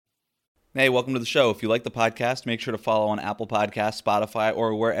Hey, welcome to the show. If you like the podcast, make sure to follow on Apple Podcasts, Spotify,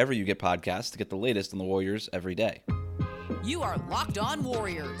 or wherever you get podcasts to get the latest on the Warriors every day. You are Locked On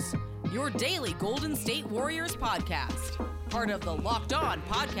Warriors, your daily Golden State Warriors podcast. Part of the Locked On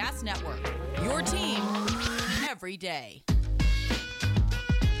Podcast Network, your team every day.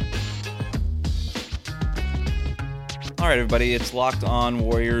 All right, everybody, it's Locked On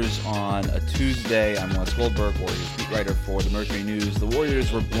Warriors on a Tuesday. I'm Wes Goldberg, Warriors beat writer for the Mercury News. The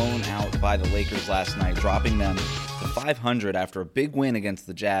Warriors were blown out by the Lakers last night, dropping them to 500 after a big win against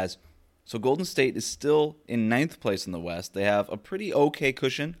the Jazz. So Golden State is still in ninth place in the West. They have a pretty okay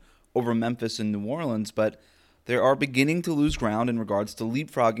cushion over Memphis and New Orleans, but they are beginning to lose ground in regards to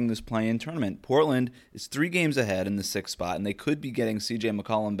leapfrogging this play-in tournament. Portland is 3 games ahead in the 6th spot, and they could be getting C.J.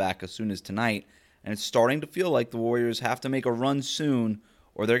 McCollum back as soon as tonight. And it's starting to feel like the Warriors have to make a run soon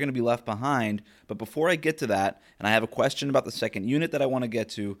or they're going to be left behind. But before I get to that, and I have a question about the second unit that I want to get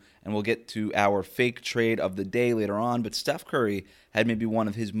to, and we'll get to our fake trade of the day later on, but Steph Curry had maybe one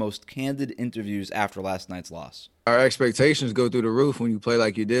of his most candid interviews after last night's loss. Our expectations go through the roof when you play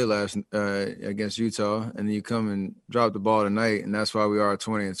like you did last against Utah, and then you come and drop the ball tonight, and that's why we are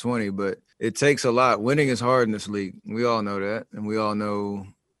 20-20. But it takes a lot. Winning is hard in this league. We all know that, and we all know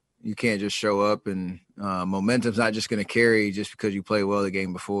you can't just show up and momentum's not just going to carry just because you play well the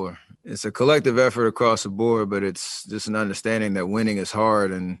game before. It's a collective effort across the board, but it's just an understanding that winning is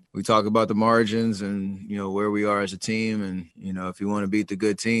hard. And we talk about the margins and, where we are as a team. And, if you want to beat the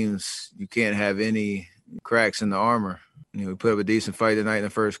good teams, you can't have any cracks in the armor. We put up a decent fight tonight in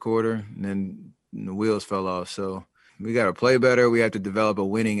the first quarter, and then the wheels fell off. So we got to play better. We have to develop a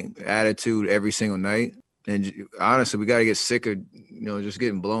winning attitude every single night. And honestly, we got to get sick of, just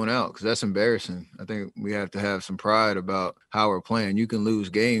getting blown out because that's embarrassing. I think we have to have some pride about how we're playing. You can lose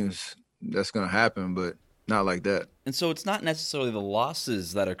games. That's going to happen, but not like that. And so it's not necessarily the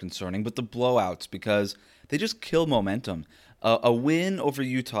losses that are concerning, but the blowouts because they just kill momentum. A win over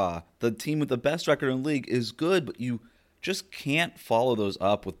Utah, the team with the best record in the league, is good, but you just can't follow those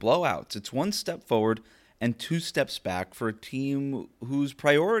up with blowouts. It's 1 step forward and 2 steps back for a team whose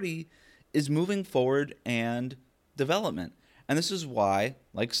priority is moving forward and development. And this is why,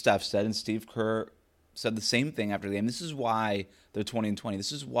 like Steph said, and Steve Kerr said the same thing after the game, this is why they're 20-20.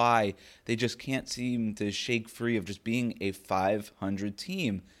 This is why they just can't seem to shake free of just being a 500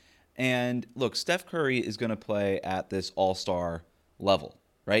 team. And look, Steph Curry is going to play at this all-star level,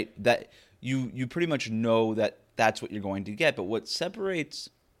 right? That you pretty much know that that's what you're going to get. But what separates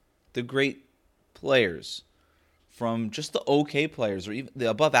the great players from just the okay players or even the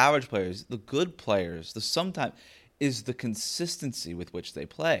above average players, the good players, the sometimes, is the consistency with which they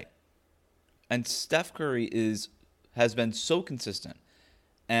play. And Steph Curry has been so consistent.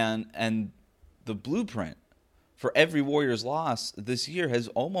 And the blueprint for every Warriors loss this year has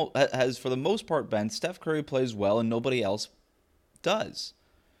for the most part been Steph Curry plays well and nobody else does.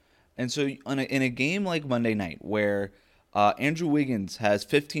 And so in a game like Monday night where Andrew Wiggins has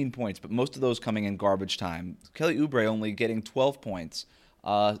 15 points, but most of those coming in garbage time. Kelly Oubre only getting 12 points,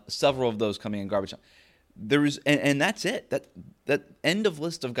 several of those coming in garbage time. And that's it. That end of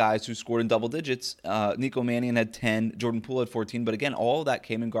list of guys who scored in double digits. Nico Mannion had 10, Jordan Poole had 14, but again, all of that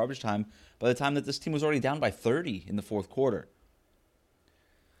came in garbage time by the time that this team was already down by 30 in the fourth quarter.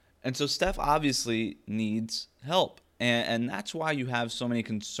 And so Steph obviously needs help, and that's why you have so many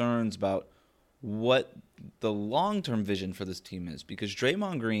concerns about what the long-term vision for this team is, because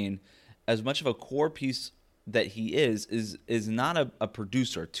Draymond Green, as much of a core piece that he is not a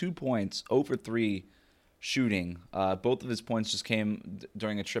producer. 2 points, 0 for 3 shooting. Both of his points just came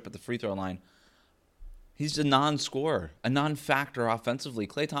during a trip at the free throw line. He's a non-scorer, a non-factor offensively.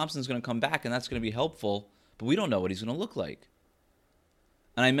 Klay Thompson's going to come back, and that's going to be helpful, but we don't know what he's going to look like.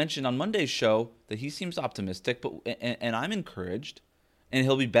 And I mentioned on Monday's show that he seems optimistic, and I'm encouraged, and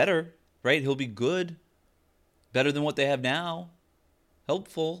he'll be better, right? He'll be good. Better than what they have now.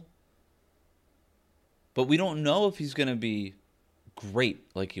 Helpful. But we don't know if he's going to be great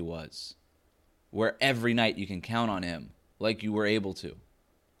like he was, where every night you can count on him like you were able to.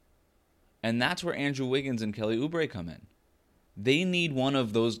 And that's where Andrew Wiggins and Kelly Oubre come in. They need one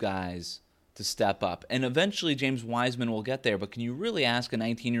of those guys to step up. And eventually James Wiseman will get there, but can you really ask a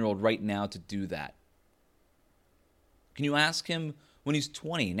 19-year-old right now to do that? Can you ask him when he's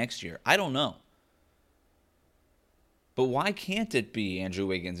 20 next year? I don't know. But why can't it be Andrew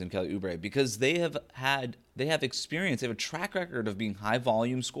Wiggins and Kelly Oubre? Because they have experience. They have a track record of being high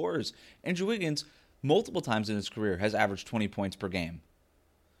volume scorers. Andrew Wiggins, multiple times in his career, has averaged 20 points per game.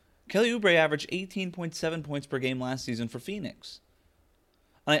 Kelly Oubre averaged 18.7 points per game last season for Phoenix.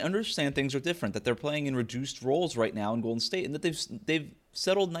 And I understand things are different, that they're playing in reduced roles right now in Golden State, and that they've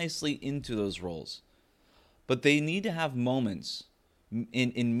settled nicely into those roles. But they need to have moments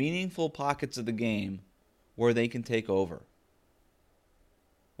in meaningful pockets of the game where they can take over.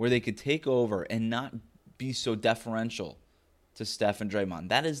 Where they could take over and not be so deferential to Steph and Draymond.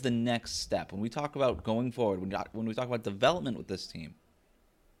 That is the next step. When we talk about going forward, when we talk about development with this team,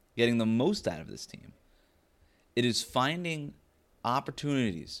 getting the most out of this team, it is finding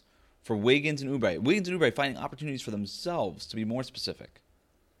opportunities for Wiggins and Oubre. Wiggins and Oubre finding opportunities for themselves, to be more specific,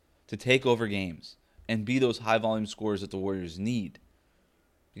 to take over games and be those high-volume scorers that the Warriors need.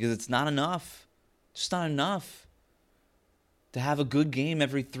 Because it's not enough. Just not enough to have a good game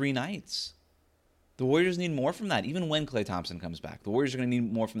every 3 nights. The Warriors need more from that, even when Klay Thompson comes back. The Warriors are going to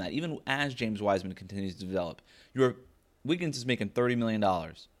need more from that, even as James Wiseman continues to develop. Wiggins is making $30 million.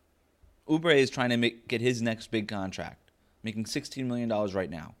 Oubre is trying to get his next big contract, making $16 million right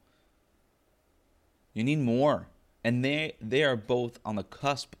now. You need more. And they are both on the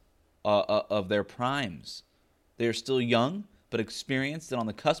cusp of their primes. They are still young, but experienced and on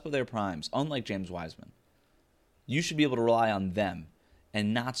the cusp of their primes, unlike James Wiseman. You should be able to rely on them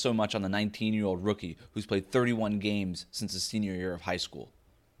and not so much on the 19-year-old rookie who's played 31 games since his senior year of high school.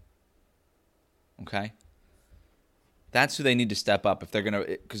 Okay? That's who they need to step up if they're going to,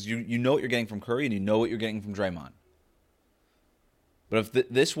 because you know what you're getting from Curry and you know what you're getting from Draymond. But if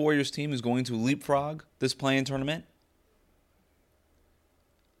this Warriors team is going to leapfrog this play-in tournament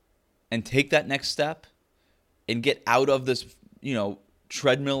and take that next step and get out of this,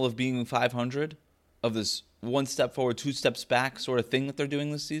 treadmill of being 500, of this 1 step forward, 2 steps back sort of thing that they're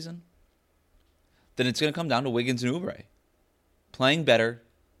doing this season, then it's going to come down to Wiggins and Oubre playing better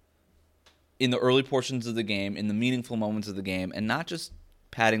in the early portions of the game, in the meaningful moments of the game, and not just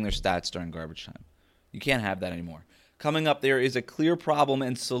padding their stats during garbage time. You can't have that anymore. Coming up, there is a clear problem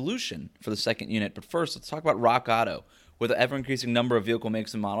and solution for the second unit. But first, let's talk about Rock Auto. With an ever-increasing number of vehicle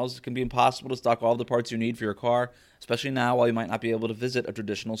makes and models, it can be impossible to stock all the parts you need for your car, especially now while you might not be able to visit a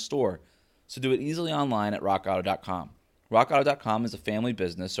traditional store. So do it easily online at rockauto.com. RockAuto.com is a family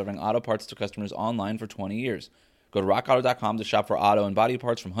business serving auto parts to customers online for 20 years. Go to rockauto.com to shop for auto and body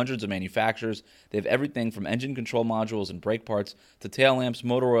parts from hundreds of manufacturers. They have everything from engine control modules and brake parts to tail lamps,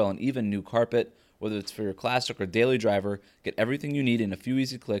 motor oil, and even new carpet. Whether it's for your classic or daily driver, get everything you need in a few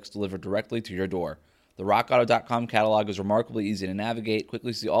easy clicks delivered directly to your door. The rockauto.com catalog is remarkably easy to navigate.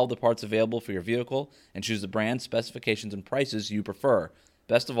 Quickly see all the parts available for your vehicle and choose the brand, specifications, and prices you prefer.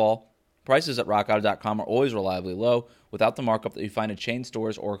 Best of all, prices at rockauto.com are always reliably low without the markup that you find at chain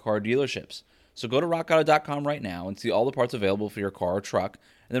stores or car dealerships. So go to rockauto.com right now and see all the parts available for your car or truck,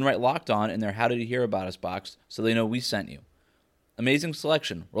 and then write Locked On in their How Did You Hear About Us box so they know we sent you. Amazing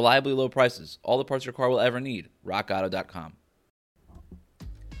selection, reliably low prices, all the parts your car will ever need. rockauto.com.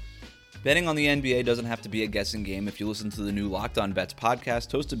 Betting on the NBA doesn't have to be a guessing game if you listen to the new Locked On Bets podcast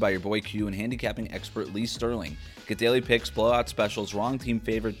hosted by your boy Q and handicapping expert Lee Sterling. Get daily picks, blowout specials, wrong team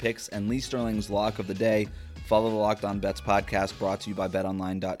favorite picks, and Lee Sterling's lock of the day. Follow the Locked On Bets podcast brought to you by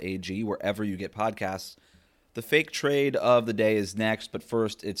betonline.ag wherever you get podcasts. The fake trade of the day is next, but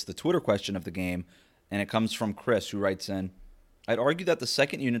first it's the Twitter question of the game, and it comes from Chris, who writes in, I'd argue that the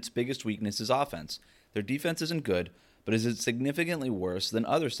second unit's biggest weakness is offense. Their defense isn't good, but is it significantly worse than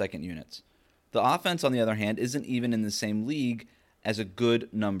other second units? The offense, on the other hand, isn't even in the same league as a good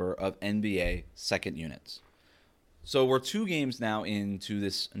number of NBA second units. So we're 2 games now into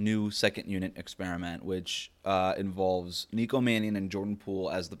this new second unit experiment, which involves Nico Mannion and Jordan Poole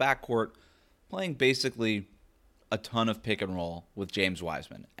as the backcourt, playing basically a ton of pick and roll with James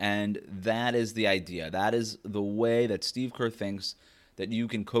Wiseman. And that is the idea. That is the way that Steve Kerr thinks that you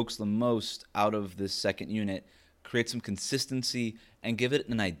can coax the most out of this second unit, create some consistency, and give it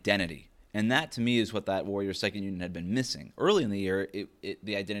an identity. And that, to me, is what that Warriors second unit had been missing. Early in the year,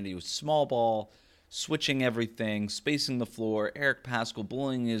 the identity was small ball, switching everything, spacing the floor, Eric Paschall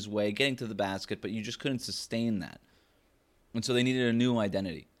bullying his way, getting to the basket, but you just couldn't sustain that. And so they needed a new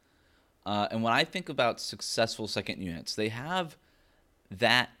identity. And when I think about successful second units, they have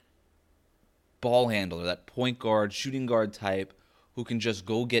that ball handler, that point guard, shooting guard type who can just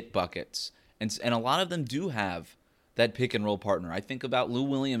go get buckets. And a lot of them do have that pick and roll partner. I think about Lou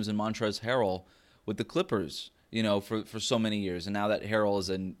Williams and Montrezl Harrell with the Clippers, for so many years. And now that Harrell is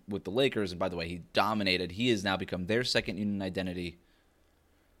in with the Lakers, and by the way, he dominated. He has now become their second unit identity.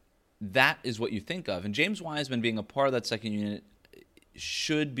 That is what you think of. And James Wiseman being a part of that second unit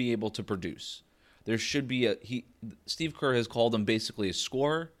should be able to produce. There should be Steve Kerr has called him basically a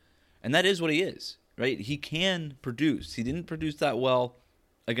scorer, and that is what he is, right? He can produce. He didn't produce that well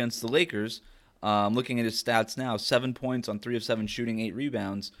against the Lakers. Looking at his stats now, 7 points on 3 of 7 shooting, 8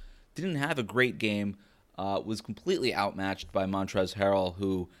 rebounds. Didn't have a great game was completely outmatched by Montrezl Harrell,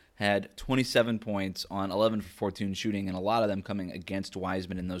 who had 27 points on 11 for 14 shooting, and a lot of them coming against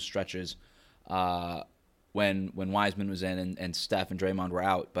Wiseman in those stretches when Wiseman was in and Steph and Draymond were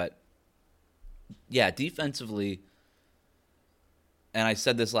out. But yeah, defensively, and I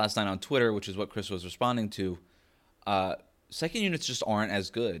said this last night on Twitter, which is what Chris was responding to, second units just aren't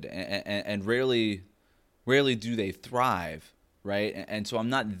as good, and rarely do they thrive, right? And so I'm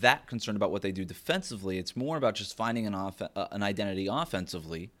not that concerned about what they do defensively. It's more about just finding an identity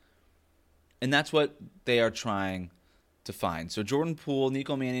offensively, and that's what they are trying to find. So Jordan Poole,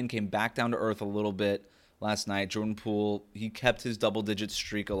 Nico Mannion came back down to earth a little bit last night. Jordan Poole, he kept his double-digit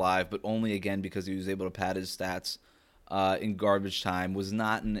streak alive, but only, again, because he was able to pad his stats in garbage time, was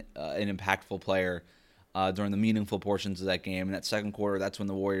not an impactful player during the meaningful portions of that game. In that second quarter, that's when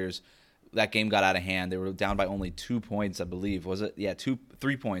the Warriors, that game got out of hand. They were down by only 2 points, I believe. Was it? Yeah,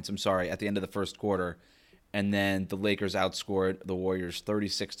 3 points, I'm sorry, at the end of the first quarter. And then the Lakers outscored the Warriors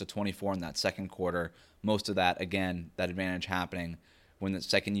 36-24 in that second quarter. Most of that, again, that advantage happening when the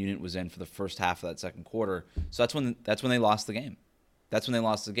second unit was in for the first half of that second quarter. So that's when they lost the game. That's when they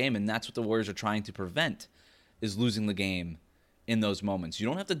lost the game, and that's what the Warriors are trying to prevent, is losing the game in those moments. You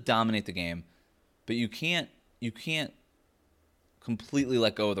don't have to dominate the game, but you can't completely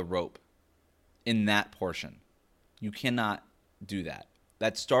let go of the rope in that portion. You cannot do that.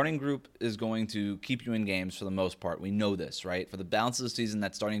 That starting group is going to keep you in games for the most part. We know this, right? For the balance of the season,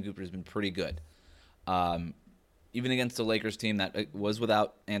 that starting group has been pretty good. Even against the Lakers team that was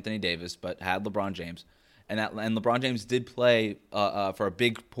without Anthony Davis but had LeBron James. And LeBron James did play for a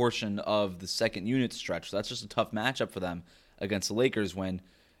big portion of the second unit stretch. So that's just a tough matchup for them against the Lakers when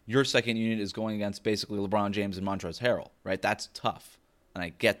your second unit is going against basically LeBron James and Montrezl Harrell, right? That's tough, and I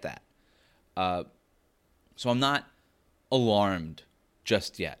get that. So I'm not alarmed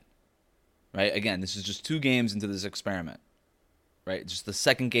just yet, right? Again, this is just 2 games into this experiment, right? Just the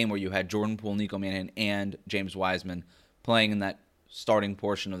second game where you had Jordan Poole, Nico Mannion, and James Wiseman playing in that starting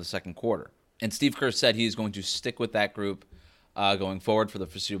portion of the second quarter. And Steve Kerr said he is going to stick with that group going forward for the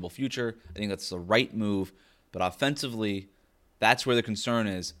foreseeable future. I think that's the right move. But offensively, that's where the concern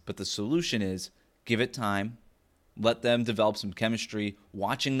is. But the solution is give it time. Let them develop some chemistry.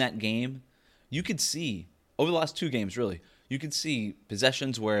 Watching that game, you could see, over the last 2 games really, you could see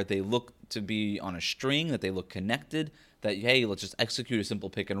possessions where they look to be on a string, that they look connected, that, hey, let's just execute a simple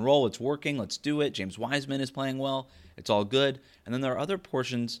pick and roll. It's working. Let's do it. James Wiseman is playing well. It's all good. And then there are other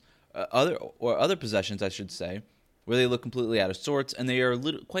portions, other possessions, I should say, where they look completely out of sorts, and they are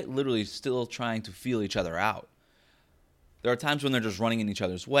quite literally still trying to feel each other out. There are times when they're just running in each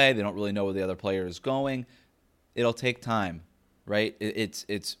other's way. They don't really know where the other player is going. It'll take time, right?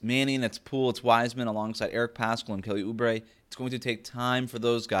 It's Mannion, it's Poole, it's Wiseman alongside Eric Paschall and Kelly Oubre. It's going to take time for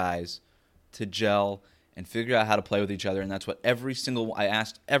those guys to gel and figure out how to play with each other, and that's what I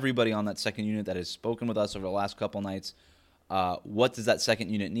asked everybody on that second unit that has spoken with us over the last couple nights, what does that second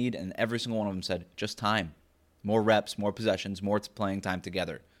unit need? And every single one of them said, just time. More reps, more possessions, more playing time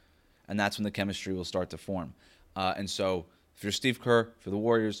together. And that's when the chemistry will start to form. And so if you're Steve Kerr, for the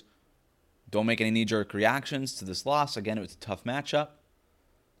Warriors, don't make any knee-jerk reactions to this loss. Again, it was a tough matchup,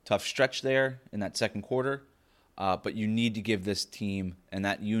 tough stretch there in that second quarter. But you need to give this team and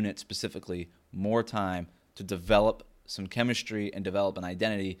that unit specifically more time to develop some chemistry and develop an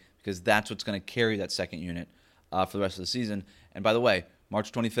identity, because that's what's going to carry that second unit for the rest of the season. And by the way,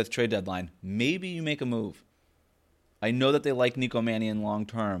 March 25th trade deadline, maybe you make a move. I know that they like Nico Mannion long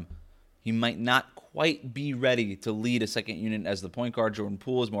term. He might not quite be ready to lead a second unit as the point guard. Jordan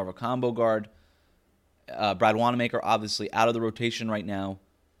Poole is more of a combo guard. Brad Wanamaker obviously out of the rotation right now.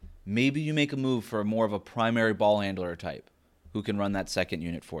 Maybe you make a move for more of a primary ball handler type who can run that second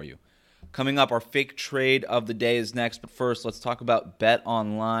unit for you. Coming up, our fake trade of the day is next. But first, let's talk about Bet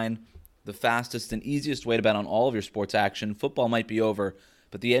Online, the fastest and easiest way to bet on all of your sports action. Football might be over,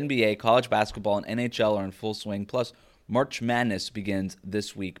 but the NBA, college basketball, and NHL are in full swing. Plus, March Madness begins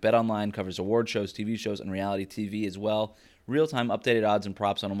this week. BetOnline covers award shows, TV shows, and reality TV as well. Real-time updated odds and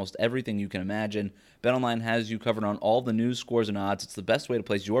props on almost everything you can imagine. BetOnline has you covered on all the news, scores, and odds. It's the best way to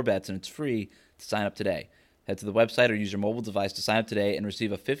place your bets, and it's free to sign up today. Head to the website or use your mobile device to sign up today and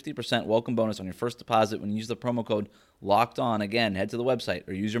receive a 50% welcome bonus on your first deposit when you use the promo code LOCKEDON. Again, head to the website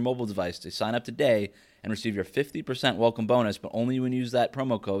or use your mobile device to sign up today and receive your 50% welcome bonus, but only when you use that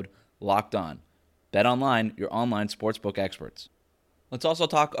promo code LOCKEDON. Bet Online, your online sportsbook experts. Let's also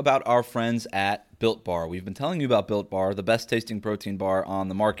talk about our friends at Built Bar. We've been telling you about Built Bar, the best tasting protein bar on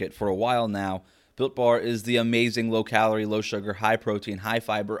the market for a while now. Built Bar is the amazing low-calorie, low-sugar, high-protein,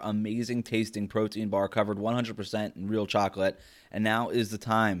 high-fiber, amazing-tasting protein bar covered 100% in real chocolate. And now is the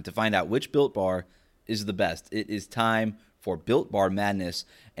time to find out which Built Bar is the best. It is time for Built Bar Madness,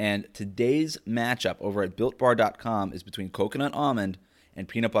 and today's matchup over at BuiltBar.com is between coconut almond and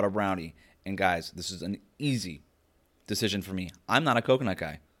peanut butter brownie. And guys, this is an easy decision for me. I'm not a coconut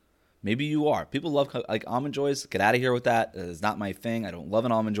guy. Maybe you are. People love like Almond Joys. Get out of here with that. It's not my thing. I don't love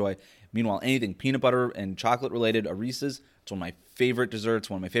an Almond Joy. Meanwhile, anything peanut butter and chocolate related, a Reese's, it's one of my favorite desserts,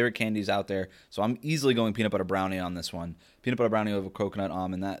 one of my favorite candies out there. So I'm easily going peanut butter brownie on this one. Peanut butter brownie over coconut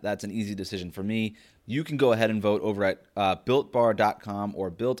almond. That's an easy decision for me. You can go ahead and vote over at BuiltBar.com or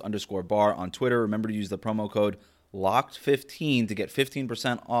Built_Bar on Twitter. Remember to use the promo code LOCKED15 to get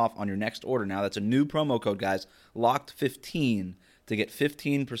 15% off on your next order. Now, that's a new promo code, guys. LOCKED15 to get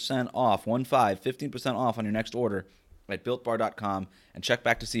 15% off, 15% off on your next order at BuiltBar.com, and check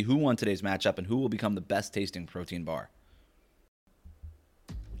back to see who won today's matchup and who will become the best tasting protein bar.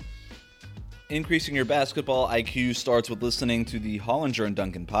 Increasing your basketball IQ starts with listening to the Hollinger and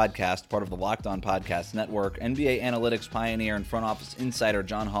Duncan podcast, part of the Locked On Podcast Network. NBA analytics pioneer and front office insider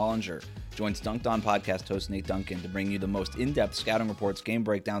John Hollinger joins Dunked On podcast host Nate Duncan to bring you the most in-depth scouting reports, game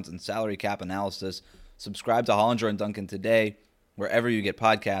breakdowns, and salary cap analysis. Subscribe to Hollinger and Duncan today, wherever you get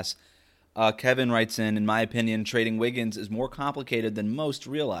podcasts. Kevin writes in my opinion, trading Wiggins is more complicated than most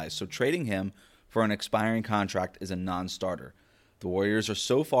realize, so trading him for an expiring contract is a non-starter. The Warriors are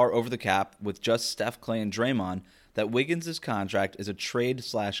so far over the cap with just Steph, Clay, and Draymond that Wiggins' contract is a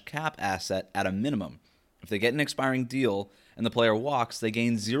trade/cap asset at a minimum. If they get an expiring deal and the player walks, they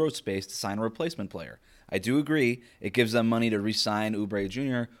gain zero space to sign a replacement player. I do agree it gives them money to re-sign Oubre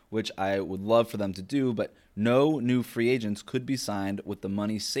Jr., which I would love for them to do, but no new free agents could be signed with the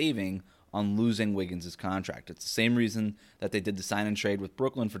money saving on losing Wiggins' contract. It's the same reason that they did the sign and trade with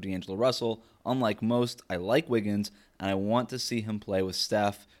Brooklyn for D'Angelo Russell. Unlike most, I like Wiggins, and I want to see him play with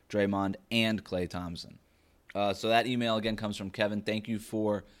Steph, Draymond, and Klay Thompson. So that email, again, comes from Kevin. Thank you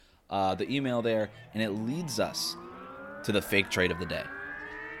for the email there, and it leads us to the fake trade of the day.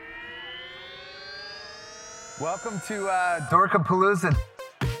 Welcome to Dorkapalooza.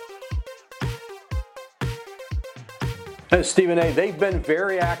 Stephen A., they've been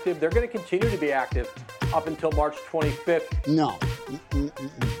very active. They're going to continue to be active up until March 25th. No.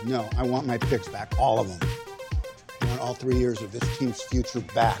 No, I want my picks back, all of them. I want all 3 years of this team's future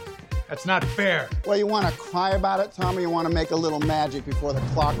back. That's not fair. Well, you want to cry about it, Tom, or you want to make a little magic before the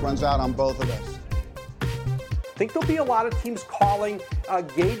clock runs out on both of us? I think there'll be a lot of teams calling,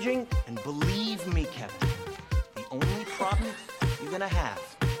 gauging. And believe me, Kevin, the only problem you're going to have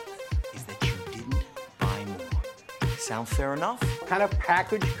is that you didn't buy more. Sound fair enough? What kind of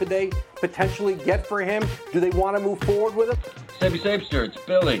package could they potentially get for him? Do they want to move forward with him? Savey, sir, it's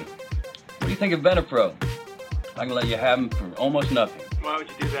Billy. What do you think of Benefro? I can let you have him for almost nothing. Why would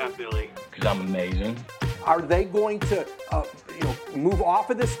you do that, Billy? Because I'm amazing. Are they going to, move off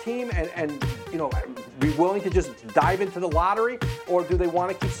of this team and be willing to just dive into the lottery, or do they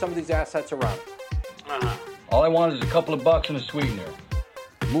want to keep some of these assets around? All I want is a couple of bucks and a sweetener.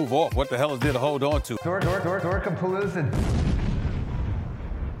 Move off. What the hell is there to hold on to? Dorkapalooza.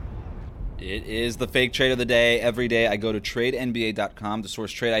 It is the fake trade of the day. Every day I go to TradeNBA.com to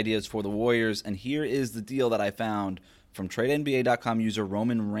source trade ideas for the Warriors, and here is the deal that I found from TradeNBA.com user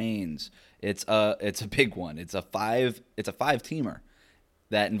Roman Reigns. It's a big one. It's a five-teamer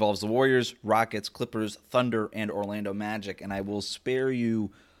that involves the Warriors, Rockets, Clippers, Thunder, and Orlando Magic, and I will spare you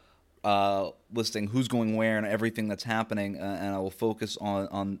listing who's going where and everything that's happening, and I will focus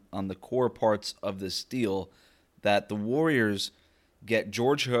on the core parts of this deal. That the Warriors get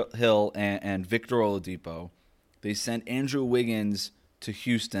George Hill and Victor Oladipo. They sent Andrew Wiggins to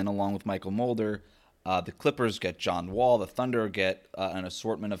Houston along with Michael Mulder. The Clippers get John Wall. The Thunder get an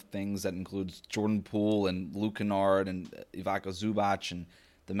assortment of things that includes Jordan Poole and Luke Kennard and Ivica Zubac. And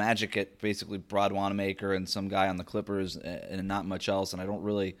the Magic get basically Brad Wanamaker and some guy on the Clippers and not much else. And I don't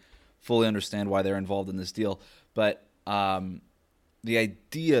really fully understand why they're involved in this deal. But the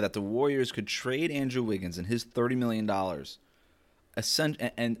idea that the Warriors could trade Andrew Wiggins and his $30 million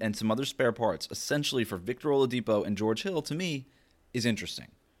and some other spare parts, essentially for Victor Oladipo and George Hill, to me, is interesting,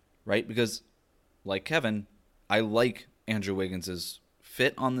 right? Because, like Kevin, I like Andrew Wiggins'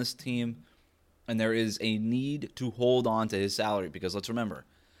 fit on this team, and there is a need to hold on to his salary because, let's remember,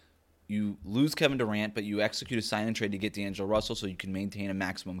 you lose Kevin Durant, but you execute a sign and trade to get D'Angelo Russell so you can maintain a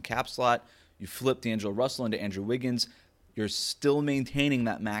maximum cap slot. You flip D'Angelo Russell into Andrew Wiggins. You're still maintaining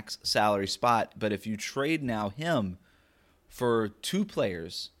that max salary spot, but if you trade now him for two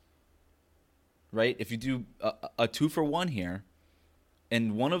players, right? If you do a 2-for-1 here,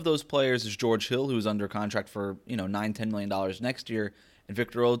 and one of those players is George Hill, who's under contract for $9-10 million next year, and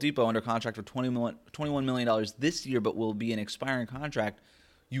Victor Oladipo under contract for $21 million this year, but will be an expiring contract.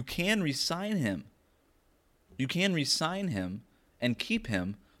 You can re-sign him You can re-sign him and keep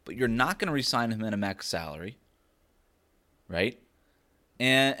him, but you're not going to re-sign him at a max salary, right?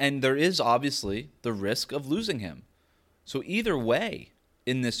 And there is obviously the risk of losing him. So either way,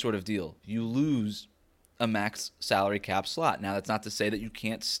 in this sort of deal, you lose a max salary cap slot. Now, that's not to say that you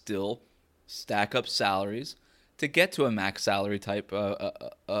can't still stack up salaries to get to a max salary type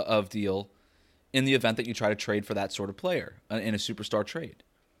of deal in the event that you try to trade for that sort of player in a superstar trade.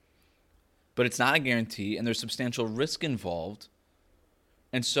 But it's not a guarantee, and there's substantial risk involved.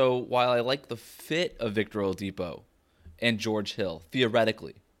 And so while I like the fit of Victor Oladipo and George Hill,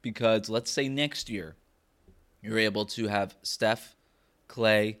 theoretically, because let's say next year you're able to have Steph,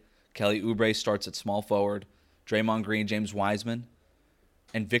 Clay, Kelly Oubre starts at small forward, Draymond Green, James Wiseman,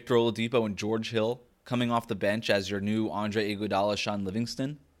 and Victor Oladipo and George Hill coming off the bench as your new Andre Iguodala, Sean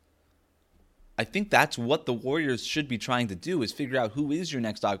Livingston. I think that's what the Warriors should be trying to do, is figure out who is your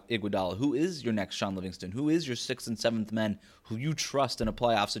next Iguodala, who is your next Sean Livingston, who is your 6th and 7th men who you trust in a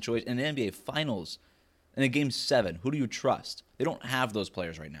playoff situation, in an NBA Finals, in a Game 7. Who do you trust? They don't have those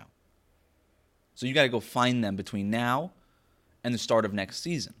players right now. So you got to go find them between now and the start of next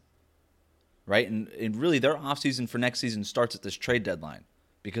season, right? And really their offseason for next season starts at this trade deadline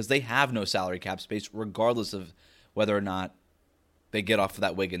because they have no salary cap space regardless of whether or not they get off of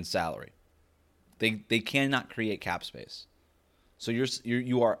that Wiggins salary. They cannot create cap space. So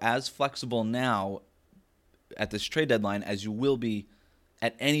you are as flexible now at this trade deadline as you will be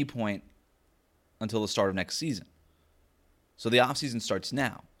at any point until the start of next season. So the offseason starts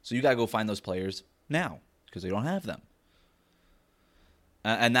now. So you got to go find those players now because they don't have them.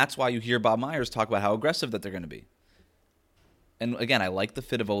 And that's why you hear Bob Myers talk about how aggressive that they're going to be. And again, I like the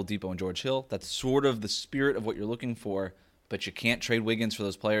fit of Oladipo and George Hill. That's sort of the spirit of what you're looking for, but you can't trade Wiggins for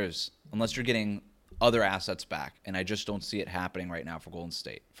those players unless you're getting other assets back. And I just don't see it happening right now for Golden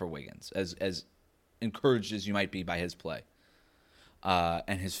State, for Wiggins, as encouraged as you might be by his play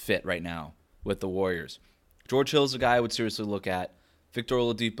and his fit right now with the Warriors. George Hill is a guy I would seriously look at. Victor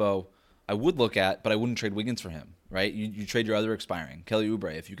Oladipo, I would look at, but I wouldn't trade Wiggins for him, right? You trade your other expiring. Kelly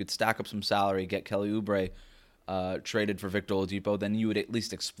Oubre, if you could stack up some salary, get Kelly Oubre traded for Victor Oladipo, then you would at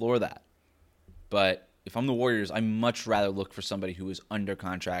least explore that. But if I'm the Warriors, I'd much rather look for somebody who is under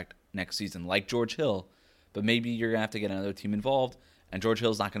contract next season, like George Hill, but maybe you're going to have to get another team involved, and George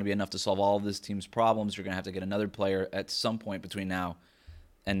Hill is not going to be enough to solve all of this team's problems. You're going to have to get another player at some point between now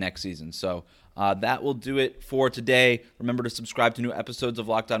and next season. So that will do it for today. Remember to subscribe to new episodes of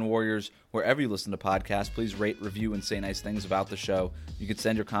Locked On Warriors wherever you listen to podcasts. Please rate, review, and say nice things about the show. You can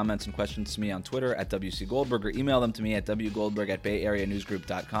send your comments and questions to me on Twitter at WC Goldberg or email them to me at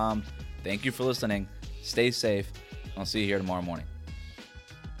wgoldberg@bayareanewsgroup.com. Thank you for listening. Stay safe. I'll see you here tomorrow morning.